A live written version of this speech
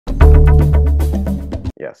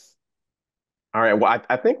Yes. All right. Well,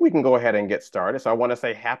 I think we can go ahead and get started. So I want to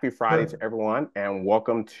say happy Friday to Sure. everyone and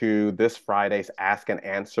welcome to this Friday's Ask and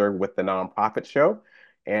Answer with the Nonprofit Show.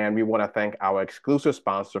 And we want to thank our exclusive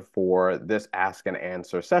sponsor for this Ask and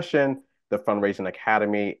Answer session, the Fundraising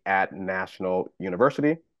Academy at National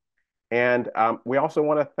University. And we also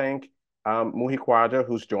want to thank Muhi Khwaja,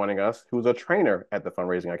 who's joining us, who's a trainer at the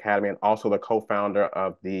Fundraising Academy and also the co-founder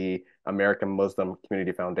of the American Muslim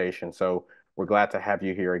Community Foundation. So we're glad to have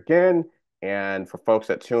you here again. And for folks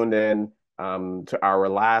that tuned in to our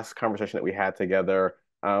last conversation that we had together,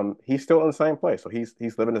 he's still in the same place. So he's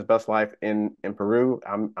living his best life in Peru.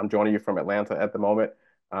 I'm joining you from Atlanta at the moment.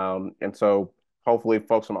 And so hopefully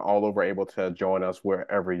folks from all over are able to join us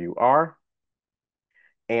wherever you are.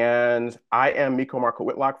 And I am Meico Marquette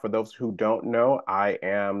Whitlock. For those who don't know, I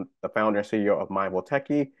am the founder and CEO of Mindful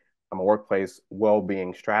Techie. I'm a workplace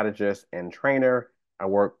well-being strategist and trainer. I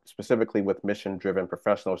work specifically with mission-driven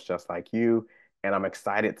professionals just like you, and I'm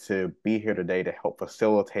excited to be here today to help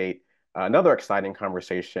facilitate another exciting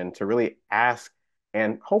conversation to really ask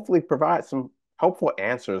and hopefully provide some helpful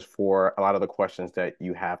answers for a lot of the questions that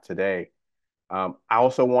you have today. I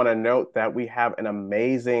also want to note that we have an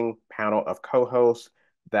amazing panel of co-hosts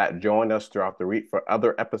that joined us throughout the week for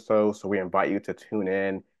other episodes. So we invite you to tune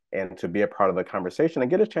in and to be a part of the conversation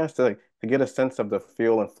and get a chance to get a sense of the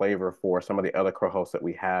feel and flavor for some of the other co-hosts that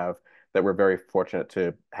we have that we're very fortunate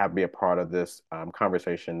to have be a part of this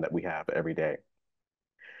conversation that we have every day.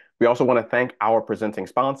 We also want to thank our presenting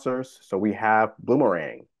sponsors. So we have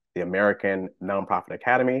Bloomerang, the American Nonprofit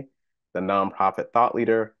Academy, the Nonprofit Thought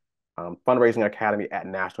Leader, Fundraising Academy at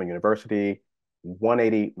National University,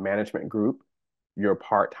 180 Management Group, Your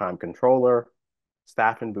Part-Time Controller,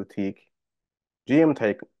 Staff and Boutique,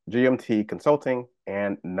 GMT Consulting,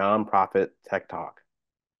 and Nonprofit Tech Talk.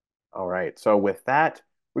 All right. So with that,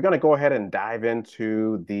 we're going to go ahead and dive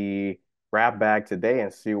into the grab bag today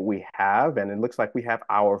and see what we have. And it looks like we have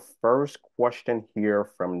our first question here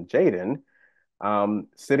from Jaden.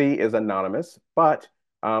 City is anonymous, but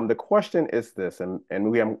the question is this, and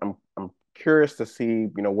I'm curious to see,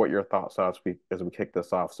 what your thoughts are as we kick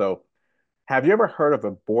this off. So, have you ever heard of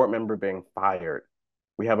a board member being fired?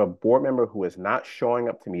 We have a board member who is not showing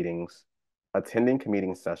up to meetings, attending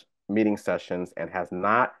meeting sessions, and has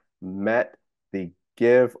not met the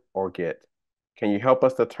give or get. Can you help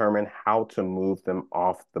us determine how to move them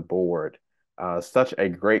off the board? Such a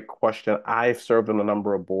great question. I've served on a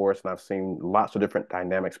number of boards and I've seen lots of different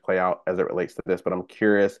dynamics play out as it relates to this, but I'm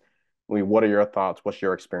curious, what are your thoughts? What's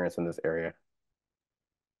your experience in this area?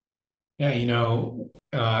 Yeah,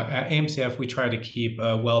 at AMCF, we try to keep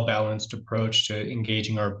a well-balanced approach to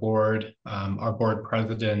engaging our board. Our board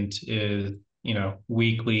president is,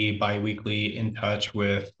 weekly, bi-weekly in touch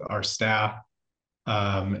with our staff.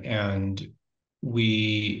 And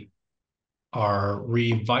we are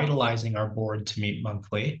revitalizing our board to meet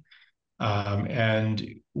monthly.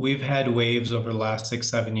 And we've had waves over the last 6,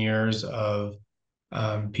 7 years of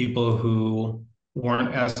people who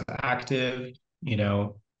weren't as active,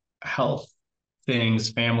 health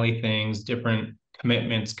things, family things, different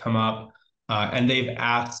commitments come up, and they've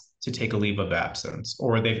asked to take a leave of absence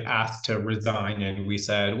or they've asked to resign. And we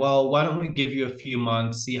said, well, why don't we give you a few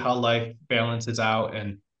months, see how life balances out?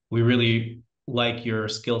 And we really like your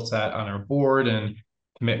skill set on our board and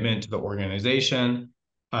commitment to the organization.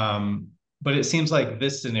 Um, but it seems like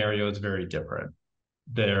this scenario is very different.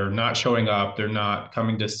 They're not showing up, they're not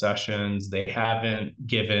coming to sessions, they haven't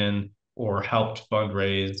given or helped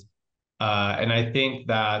fundraise. And I think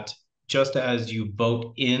that just as you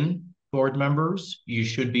vote in board members, you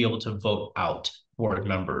should be able to vote out board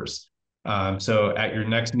members. So at your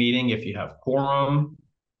next meeting, if you have quorum,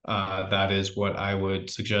 that is what I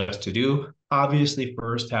would suggest to do. Obviously,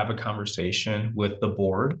 first have a conversation with the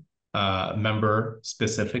board member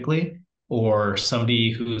specifically, or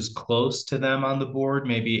somebody who's close to them on the board,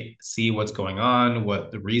 maybe see what's going on,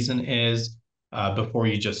 what the reason is, before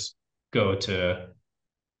you just go to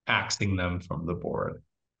axing them from the board.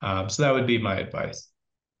 So that would be my advice.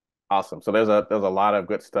 Awesome. So there's a lot of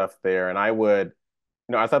good stuff there. And I would,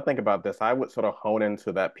 as I think about this, I would sort of hone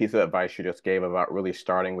into that piece of advice you just gave about really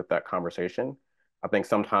starting with that conversation. I think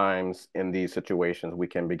sometimes in these situations we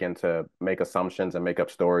can begin to make assumptions and make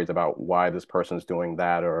up stories about why this person's doing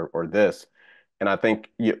that or this. And I think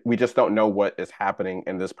we just don't know what is happening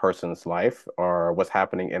in this person's life or what's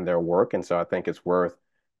happening in their work. And so I think it's worth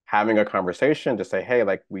having a conversation to say, hey,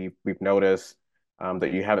 like we've noticed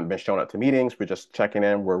that you haven't been showing up to meetings. We're just checking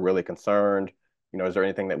in. We're really concerned. Is there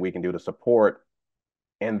anything that we can do to support?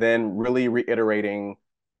 And then really reiterating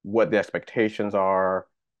what the expectations are,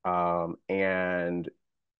 and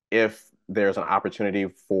if there's an opportunity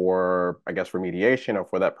for, I guess, remediation or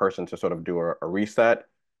for that person to sort of do a reset.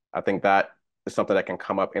 I think that is something that can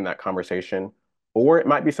come up in that conversation. Or it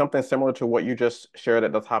might be something similar to what you just shared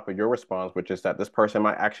at the top of your response, which is that this person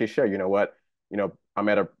might actually share, you know what, I'm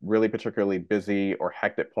at a really particularly busy or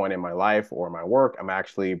hectic point in my life or my work. I'm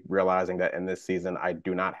actually realizing that in this season, I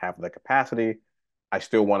do not have the capacity. I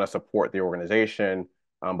still want to support the organization,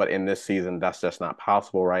 but in this season, that's just not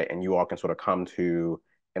possible, right? And you all can sort of come to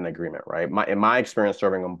an agreement, right? In my experience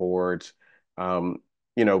serving on boards, um,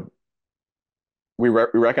 you know, we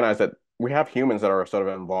recognize that we have humans that are sort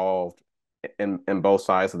of involved in both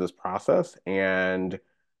sides of this process, and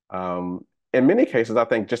um, in many cases, I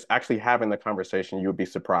think just actually having the conversation, you would be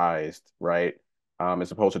surprised, right?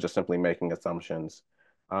 As opposed to just simply making assumptions.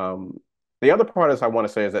 Um, the other part is I want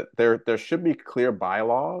to say is that there should be clear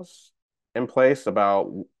bylaws in place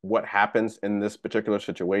about what happens in this particular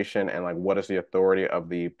situation and like what is the authority of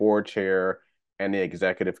the board chair and the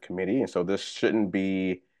executive committee. And so this shouldn't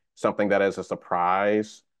be something that is a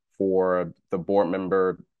surprise for the board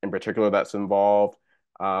member in particular that's involved.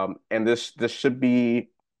 And this should be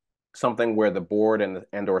something where the board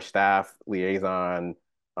and or staff liaison,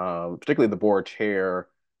 particularly the board chair,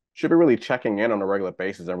 should be really checking in on a regular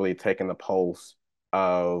basis and really taking the pulse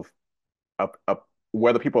of of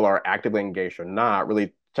whether people are actively engaged or not,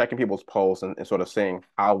 really checking people's pulse and sort of seeing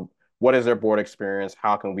what is their board experience,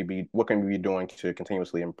 what can we be doing to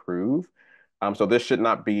continuously improve. So this should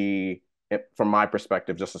not be, from my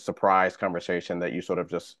perspective, just a surprise conversation that you sort of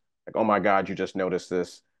just like, oh my God, you just noticed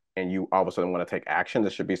this and you all of a sudden want to take action.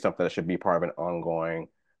 This should be something that should be part of an ongoing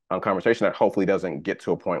conversation that hopefully doesn't get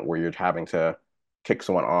to a point where you're having to kick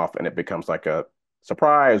someone off and it becomes like a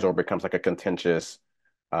surprise or becomes like a contentious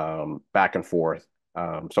back and forth.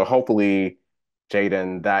 So hopefully,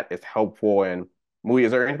 Jaden, that is helpful. And Muhi,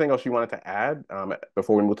 is there anything else you wanted to add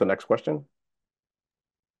before we move to the next question?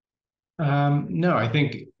 No, I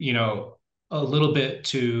think, a little bit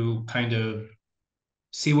to kind of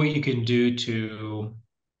see what you can do to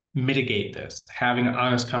mitigate this, having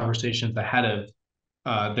honest conversations ahead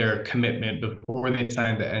of their commitment before they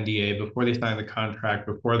sign the NDA, before they sign the contract,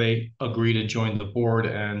 before they agree to join the board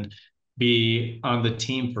and be on the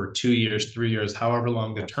team for 2 years, 3 years, however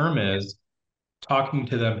long the Yes. term is, talking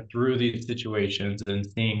to them through these situations and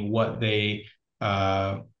seeing what they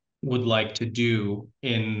uh, would like to do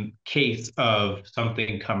in case of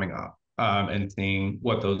something coming up, and seeing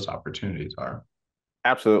what those opportunities are.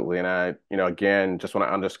 Absolutely. And again, just want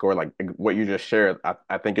to underscore like what you just shared.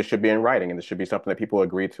 I think it should be in writing and it should be something that people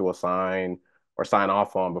agree to assign or sign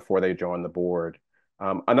off on before they join the board.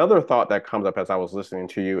 Another thought that comes up as I was listening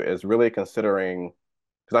to you is really considering,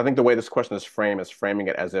 because I think the way this question is framed is framing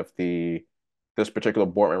it as if this particular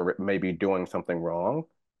board member may be doing something wrong.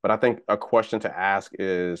 But I think a question to ask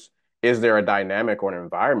is there a dynamic or an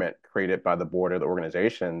environment created by the board or the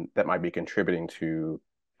organization that might be contributing to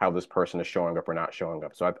how this person is showing up or not showing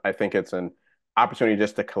up? So I think it's an opportunity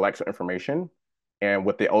just to collect some information and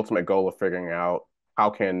with the ultimate goal of figuring out how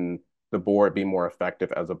can the board be more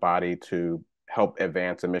effective as a body to help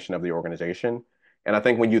advance the mission of the organization. And I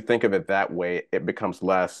think when you think of it that way, it becomes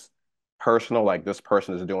less personal, like this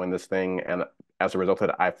person is doing this thing, and as a result of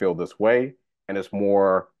it, I feel this way. And it's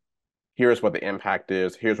more, here's what the impact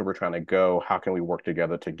is, here's where we're trying to go, how can we work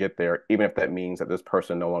together to get there, even if that means that this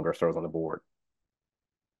person no longer serves on the board.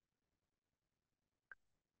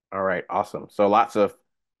 All right, awesome. So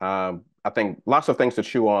I think lots of things to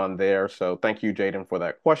chew on there. So thank you, Jaden, for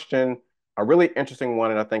that question. A really interesting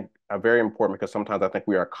one, and I think very important because sometimes I think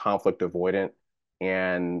we are conflict avoidant.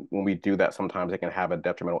 And when we do that, sometimes it can have a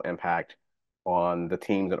detrimental impact on the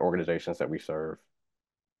teams and organizations that we serve.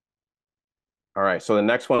 All right, so the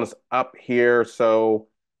next one's up here. So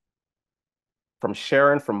from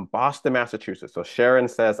Sharon from Boston, Massachusetts. So Sharon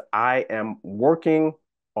says, I am working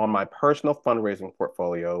on my personal fundraising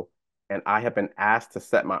portfolio and I have been asked to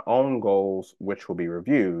set my own goals, which will be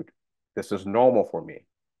reviewed. This is normal for me.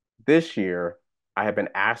 This year, I have been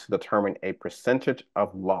asked to determine a percentage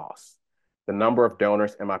of loss, the number of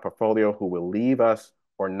donors in my portfolio who will leave us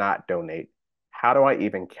or not donate. How do I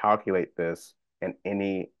even calculate this and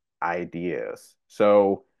any ideas?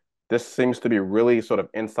 So this seems to be really sort of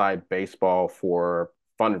inside baseball for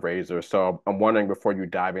fundraisers. So I'm wondering before you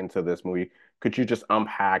dive into this movie, could you just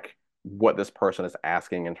unpack what this person is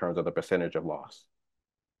asking in terms of the percentage of loss?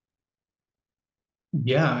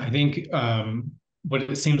 Yeah, I think what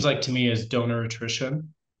it seems like to me is donor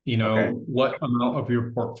attrition. Okay. What amount of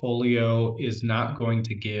your portfolio is not going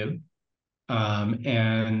to give,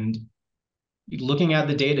 and looking at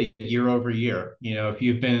the data year over year. If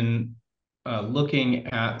you've been looking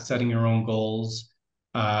at setting your own goals,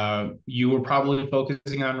 you were probably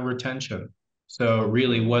focusing on retention. So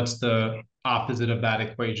really, what's the opposite of that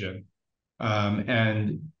equation?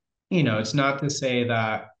 And it's not to say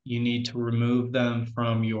that you need to remove them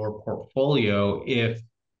from your portfolio if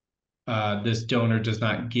this donor does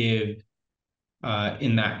not give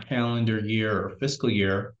in that calendar year or fiscal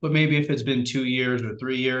year. But maybe if it's been 2 years or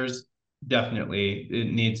 3 years, definitely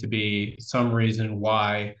it needs to be some reason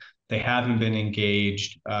why they haven't been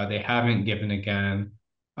engaged, they haven't given again.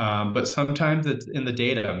 But sometimes it's in the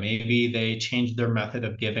data. Maybe they changed their method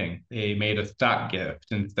of giving. They made a stock gift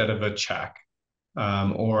instead of a check.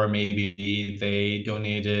 Or maybe they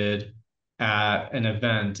donated at an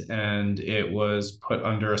event and it was put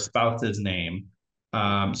under a spouse's name.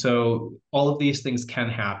 So all of these things can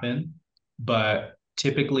happen, but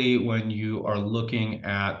typically when you are looking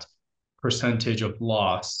at percentage of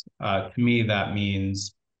loss, to me that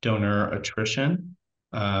means donor attrition,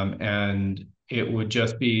 and it would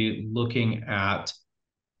just be looking at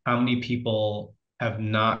how many people have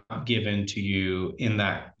not given to you in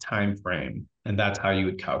that time frame, and that's how you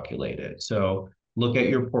would calculate it. So look at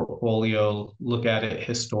your portfolio, look at it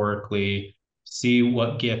historically, see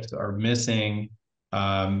what gifts are missing,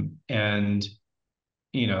 and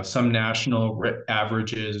some national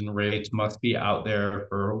averages and rates must be out there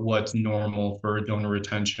for what's normal for donor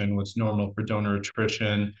retention, what's normal for donor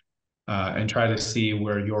attrition, and try to see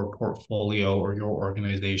where your portfolio or your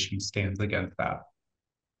organization stands against that.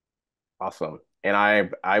 Awesome. And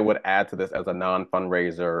I would add to this as a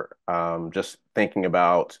non-fundraiser, just thinking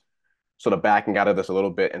about sort of backing out of this a little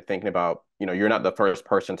bit and thinking about, you're not the first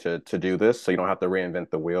person to do this, so you don't have to reinvent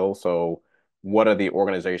the wheel. So what are the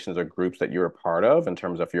organizations or groups that you're a part of in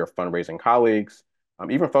terms of your fundraising colleagues,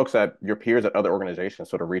 even folks that your peers at other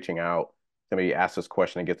organizations sort of reaching out to maybe ask this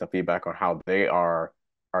question and get some feedback on how they are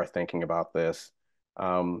thinking about this.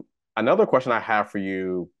 Another question I have for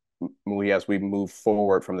you, Muhi, as we move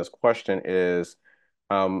forward from this question is,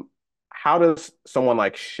 um, how does someone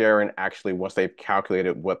like Sharon actually, once they've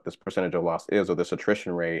calculated what this percentage of loss is or this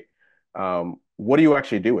attrition rate, what do you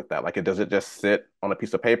actually do with that? Like, does it just sit on a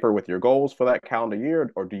piece of paper with your goals for that calendar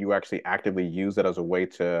year, or do you actually actively use it as a way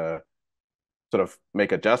to sort of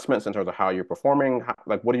make adjustments in terms of how you're performing?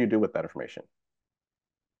 Like, what do you do with that information?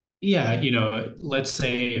 Yeah, let's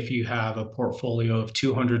say if you have a portfolio of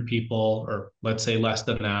 200 people, or let's say less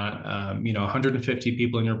than that, 150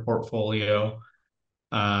 people in your portfolio,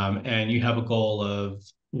 and you have a goal of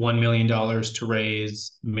 $1 million to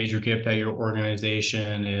raise. Major gift at your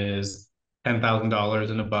organization is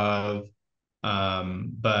 $10,000 and above.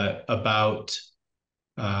 But about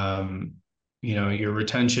your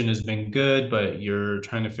retention has been good, but you're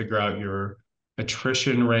trying to figure out your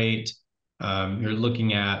attrition rate. You're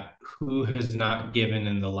looking at who has not given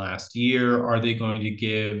in the last year. Are they going to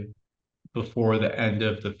give before the end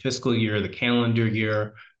of the fiscal year, the calendar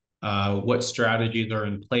year? What strategies are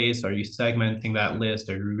in place? Are you segmenting that list?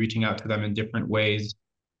 Are you reaching out to them in different ways?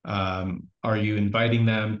 Are you inviting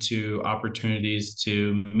them to opportunities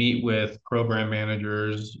to meet with program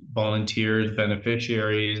managers, volunteers,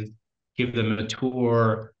 beneficiaries, give them a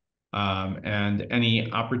tour, and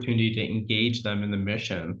any opportunity to engage them in the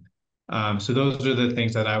mission? So those are the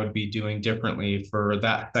things that I would be doing differently for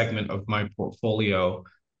that segment of my portfolio.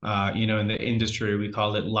 In the industry, we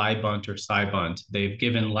call it lie bunt or sci bunt. They've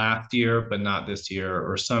given last year, but not this year,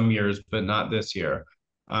 or some years, but not this year.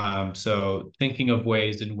 So thinking of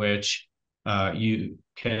ways in which you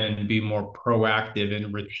can be more proactive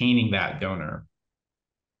in retaining that donor.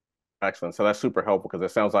 Excellent. So that's super helpful because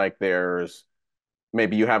it sounds like there's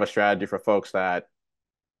maybe you have a strategy for folks that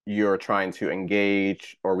you're trying to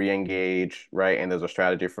engage or re-engage, right? And there's a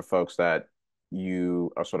strategy for folks that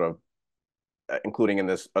you are sort of including in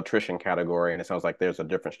this attrition category. And it sounds like there's a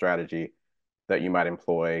different strategy that you might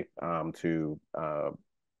employ to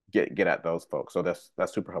get at those folks. So that's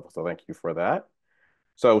super helpful. So thank you for that.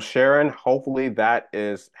 So Sharon, hopefully that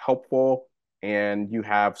is helpful and you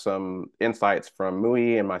have some insights from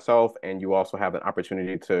Muhi and myself, and you also have an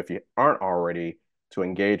opportunity to, if you aren't already, to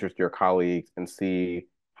engage with your colleagues and see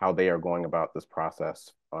how they are going about this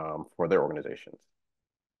process for their organizations.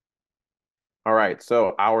 All right,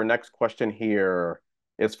 so our next question here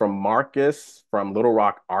is from Marcus from Little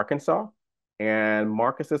Rock, Arkansas. And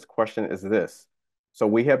Marcus's question is this. So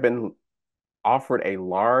we have been offered a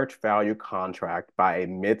large value contract by a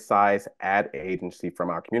mid-sized ad agency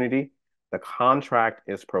from our community. The contract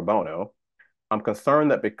is pro bono. I'm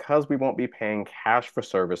concerned that because we won't be paying cash for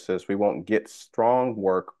services, we won't get strong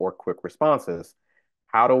work or quick responses.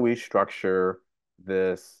 How do we structure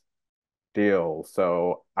this deal?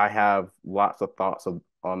 So I have lots of thoughts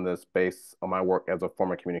on this based on my work as a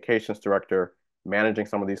former communications director. managing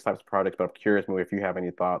some of these types of projects, but I'm curious, Muhi, if you have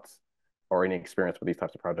any thoughts or any experience with these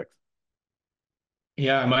types of projects.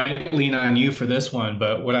 Yeah, I might lean on you for this one,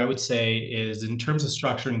 but what I would say is in terms of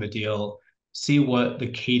structuring the deal, see what the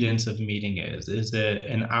cadence of meeting is. Is it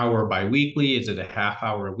an hour biweekly? Is it a half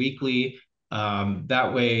hour weekly?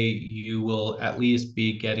 That way, you will at least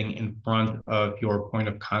be getting in front of your point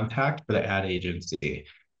of contact for the ad agency.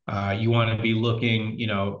 You want to be looking,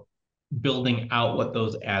 building out what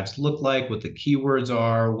those ads look like, what the keywords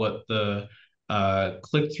are, what the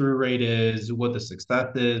click-through rate is, what the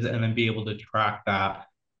success is, and then be able to track that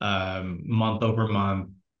month over month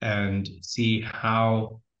and see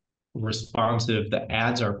how responsive the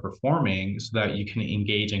ads are performing so that you can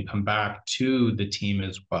engage and come back to the team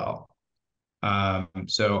as well.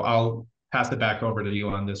 So I'll pass it back over to you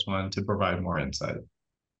on this one to provide more insight.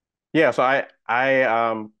 Yeah, so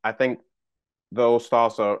I think those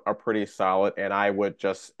thoughts are pretty solid, and I would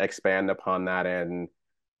just expand upon that and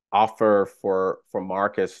offer for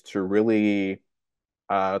Marcus to really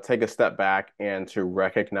take a step back and to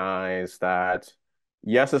recognize that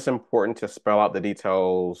yes, it's important to spell out the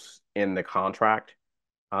details in the contract.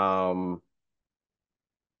 Um,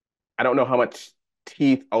 I don't know how much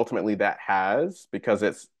teeth ultimately that has because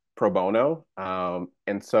it's pro bono.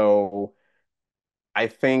 And so I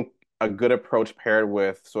think a good approach paired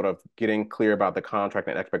with sort of getting clear about the contract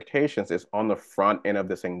and expectations is on the front end of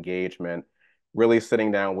this engagement, really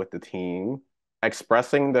sitting down with the team,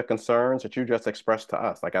 expressing the concerns that you just expressed to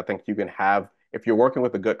us. Like I think you can have, if you're working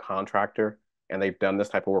with a good contractor and they've done this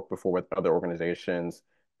type of work before with other organizations,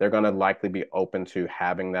 they're going to likely be open to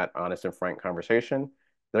having that honest and frank conversation.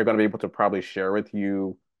 They're going to be able to probably share with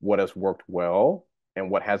you what has worked well and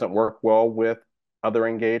what hasn't worked well with other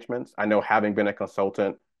engagements. I know having been a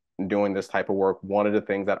consultant doing this type of work, one of the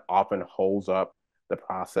things that often holds up the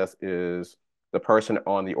process is the person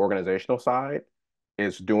on the organizational side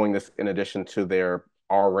is doing this in addition to their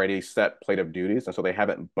already set plate of duties. And so they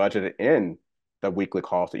haven't budgeted in the weekly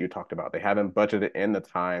calls that you talked about. They haven't budgeted in the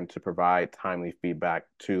time to provide timely feedback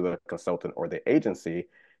to the consultant or the agency.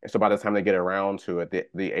 And so by the time they get around to it,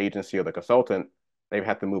 the agency or the consultant, they've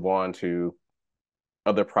had to move on to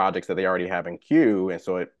other projects that they already have in queue, and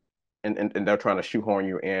so and they're trying to shoehorn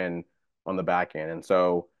you in on the back end. And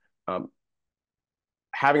so um,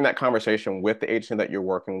 having that conversation with the agency that you're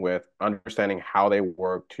working with, understanding how they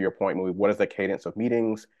work, to your point, Muhi, what is the cadence of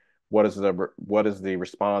meetings? What does the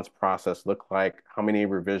response process look like? How many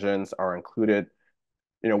revisions are included?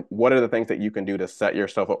 What are the things that you can do to set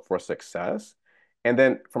yourself up for success? And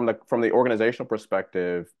then from the organizational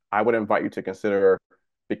perspective, I would invite you to consider,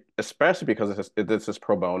 especially because this is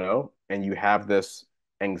pro bono and you have this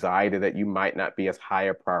anxiety that you might not be as high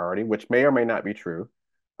a priority, which may or may not be true.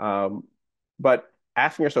 Um, but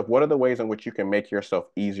asking yourself, what are the ways in which you can make yourself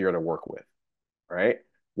easier to work with, right?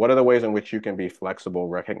 What are the ways in which you can be flexible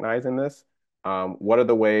recognizing this? What are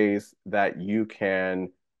the ways that you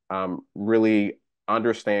can really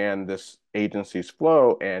understand this agency's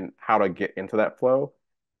flow and how to get into that flow?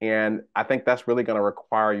 And I think that's really going to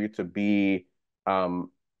require you to be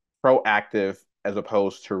um, proactive as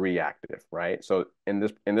opposed to reactive, right? So in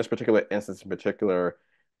this particular instance in particular,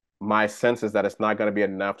 my sense is that it's not going to be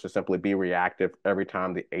enough to simply be reactive every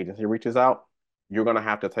time the agency reaches out. You're going to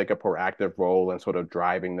have to take a proactive role in sort of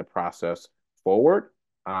driving the process forward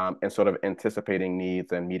and sort of anticipating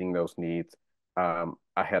needs and meeting those needs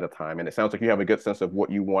ahead of time. And it sounds like you have a good sense of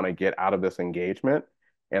what you want to get out of this engagement.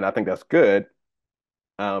 And I think that's good.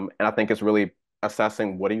 And I think it's really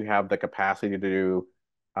assessing what do you have the capacity to do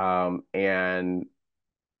and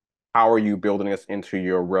how are you building this into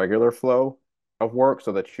your regular flow of work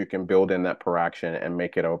so that you can build in that per action and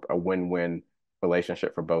make it a win-win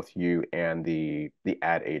relationship for both you and the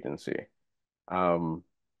ad agency. Do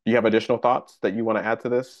you have additional thoughts that you want to add to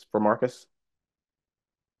this for Marcus?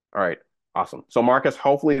 All right, awesome. So Marcus,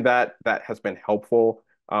 hopefully that has been helpful.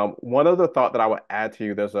 One other thought that I would add to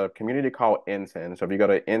you, there's a community called NTEN. So if you go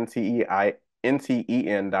to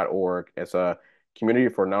nten.org, it's a community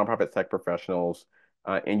for nonprofit tech professionals.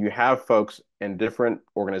 And you have folks in different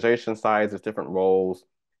organization sizes, different roles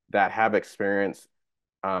that have experience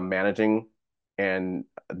managing and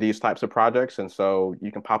these types of projects. And so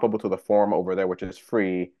you can pop over to the forum over there, which is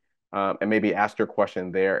free, and maybe ask your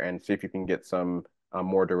question there and see if you can get some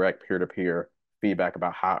more direct peer-to-peer feedback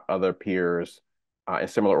about how other peers in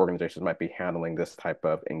similar organizations might be handling this type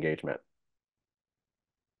of engagement.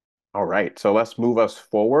 All right, so let's move us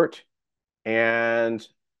forward. And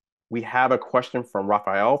we have a question from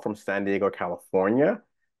Rafael from San Diego, California.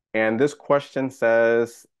 And this question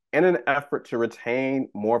says, in an effort to retain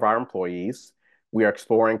more of our employees, we are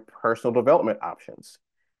exploring personal development options.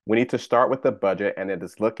 We need to start with the budget, and it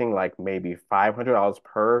is looking like maybe $500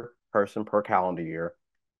 per person per calendar year.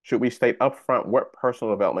 Should we state upfront what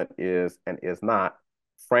personal development is and is not?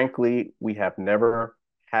 Frankly, we have never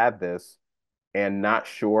had this and not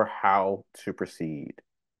sure how to proceed.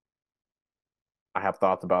 I have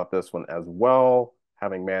thoughts about this one as well,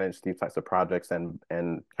 having managed these types of projects and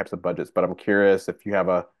types of budgets. But I'm curious if you have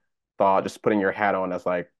a thought, just putting your hat on as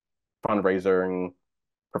like fundraiser and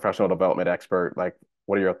professional development expert. Like,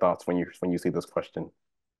 what are your thoughts when you see this question?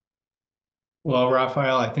 Well,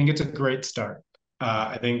 Raphael, I think it's a great start.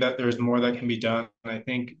 I think that there's more that can be done. I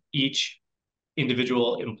think each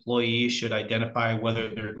individual employee should identify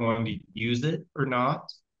whether they're going to use it or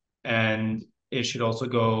not. And it should also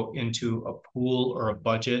go into a pool or a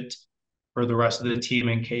budget for the rest of the team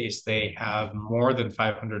in case they have more than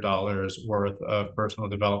 $500 worth of personal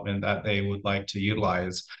development that they would like to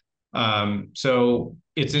utilize. So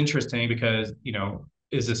it's interesting because,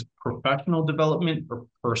 is this professional development or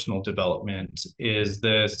personal development? Is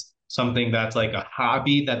this something that's like a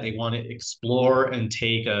hobby that they want to explore and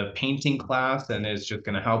take a painting class and is just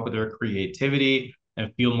going to help with their creativity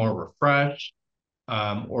and feel more refreshed?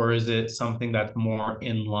 Or is it something that's more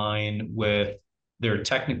in line with their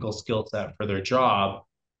technical skill set for their job,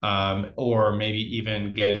 or maybe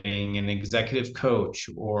even getting an executive coach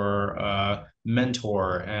or a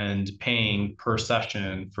mentor and paying per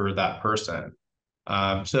session for that person?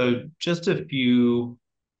 So just a few,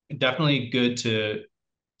 definitely good to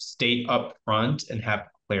state up front and have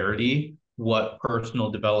clarity what personal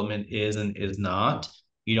development is and is not.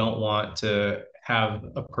 You don't want to have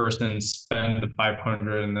a person spend the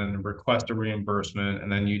 500 and then request a reimbursement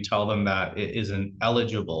and then you tell them that it isn't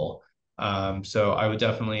eligible. So I would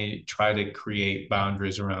definitely try to create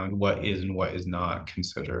boundaries around what is and what is not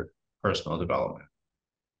considered personal development.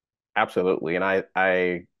 Absolutely, and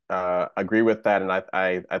I agree with that, and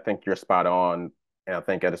I think you're spot on. And I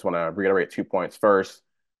think I just want to reiterate 2 points. First,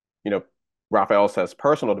 you know, Raphael says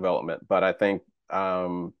personal development, but I think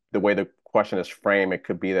the way the question is framed, it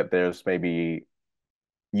could be that there's maybe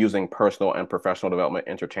using personal and professional development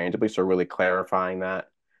interchangeably. So really clarifying that,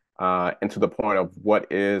 and to the point of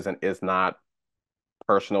what is and is not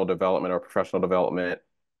personal development or professional development.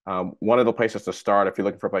 One of the places to start, if you're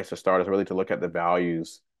looking for a place to start, is really to look at the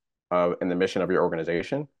values of and the mission of your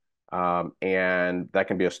organization. And that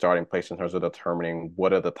can be a starting place in terms of determining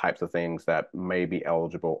what are the types of things that may be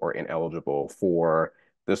eligible or ineligible for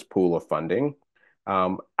this pool of funding.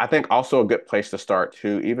 I think also a good place to start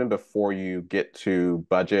too, even before you get to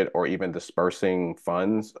budget or even dispersing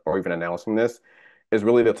funds or even announcing this, is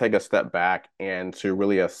really to take a step back and to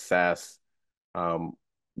really assess um,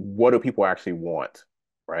 what do people actually want,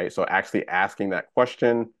 right? So actually asking that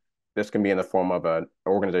question. This can be in the form of an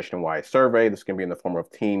organization-wide survey. This can be in the form of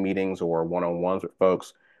team meetings or one-on-ones with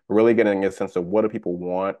folks. Really getting a sense of what do people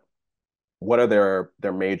want, what are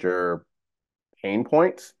their major pain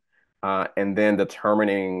points, and then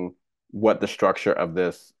determining what the structure of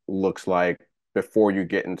this looks like before you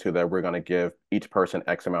get into that we're going to give each person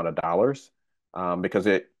X amount of dollars, because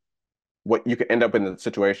what you could end up in a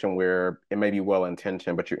situation where it may be well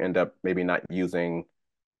intentioned, but you end up maybe not using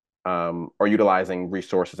or utilizing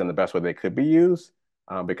resources in the best way they could be used,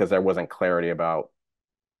 because there wasn't clarity about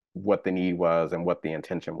what the need was and what the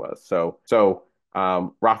intention was. So,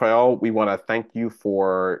 Raphael, we want to thank you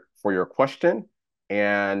for your question,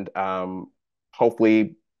 and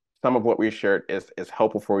hopefully some of what we shared is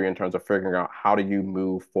helpful for you in terms of figuring out how do you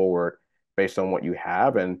move forward based on what you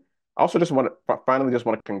have. And also just want to finally just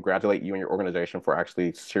want to congratulate you and your organization for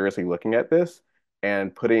actually seriously looking at this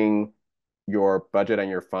and putting your budget and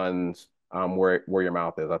your funds where your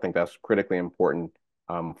mouth is. I think that's critically important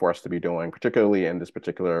for us to be doing, particularly in this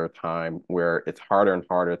particular time where it's harder and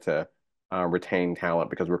harder to retain talent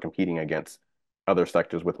because we're competing against other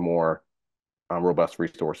sectors with more robust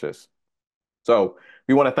resources. So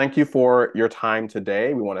we want to thank you for your time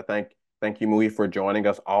today. We want to thank you, Muhi, for joining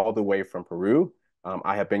us all the way from Peru.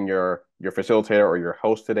 I have been your facilitator or your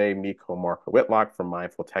host today, Meico Marquette Whitlock from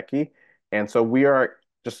Mindful Techie. And so we are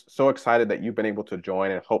just so excited that you've been able to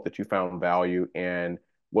join and hope that you found value in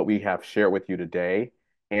what we have shared with you today.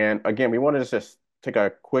 And again, we want to just take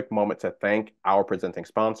a quick moment to thank our presenting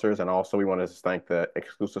sponsors. And also we want to just thank the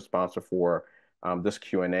exclusive sponsor for this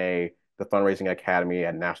Q&A, the Fundraising Academy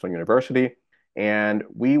at National University. And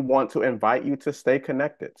we want to invite you to stay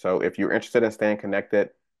connected. So if you're interested in staying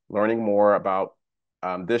connected, learning more about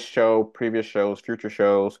this show, previous shows, future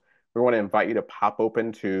shows, we want to invite you to pop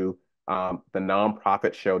open to the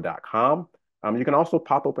nonprofitshow.com. You can also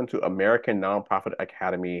pop open to American Nonprofit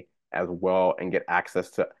Academy as well and get access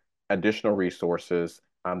to additional resources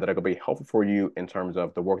that are going to be helpful for you in terms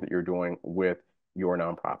of the work that you're doing with your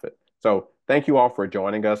nonprofit. So thank you all for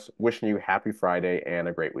joining us. Wishing you happy Friday and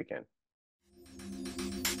a great weekend.